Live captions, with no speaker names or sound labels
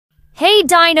Hey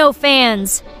dino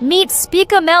fans! Meet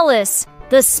Spicomellus,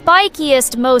 the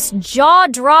spikiest, most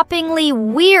jaw-droppingly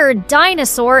weird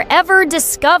dinosaur ever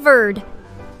discovered.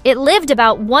 It lived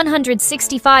about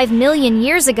 165 million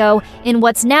years ago in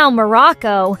what's now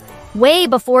Morocco, way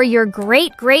before your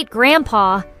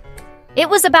great-great-grandpa. It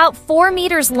was about 4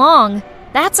 meters long,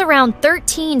 that's around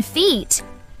 13 feet,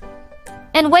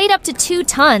 and weighed up to 2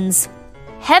 tons,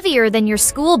 heavier than your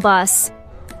school bus.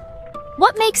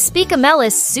 What makes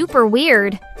Spicomellus super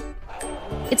weird?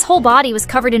 Its whole body was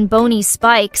covered in bony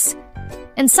spikes,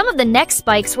 and some of the neck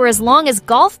spikes were as long as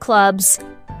golf clubs.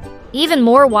 Even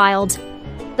more wild,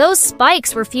 those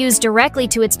spikes were fused directly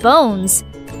to its bones,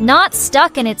 not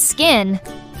stuck in its skin.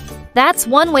 That's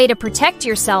one way to protect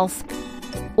yourself.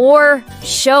 Or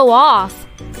show off.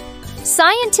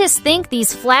 Scientists think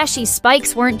these flashy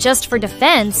spikes weren't just for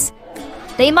defense.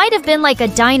 They might have been like a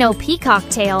dino peacock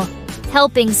tail,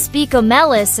 helping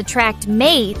Spicomellus attract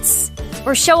mates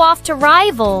or show off to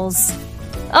rivals.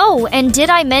 Oh, and did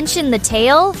I mention the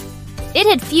tail? It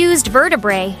had fused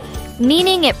vertebrae,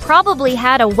 meaning it probably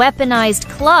had a weaponized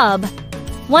club,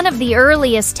 one of the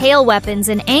earliest tail weapons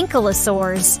in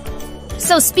ankylosaurs.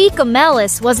 So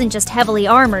Spicomellus wasn't just heavily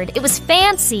armored, it was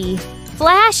fancy,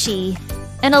 flashy,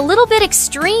 and a little bit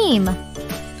extreme.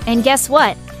 And guess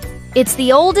what? It's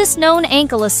the oldest known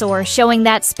ankylosaur, showing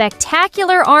that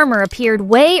spectacular armor appeared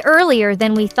way earlier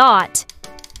than we thought.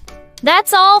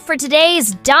 That's all for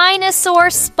today's Dinosaur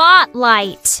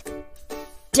Spotlight.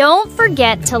 Don't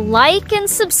forget to like and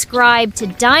subscribe to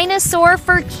Dinosaur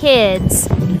for Kids.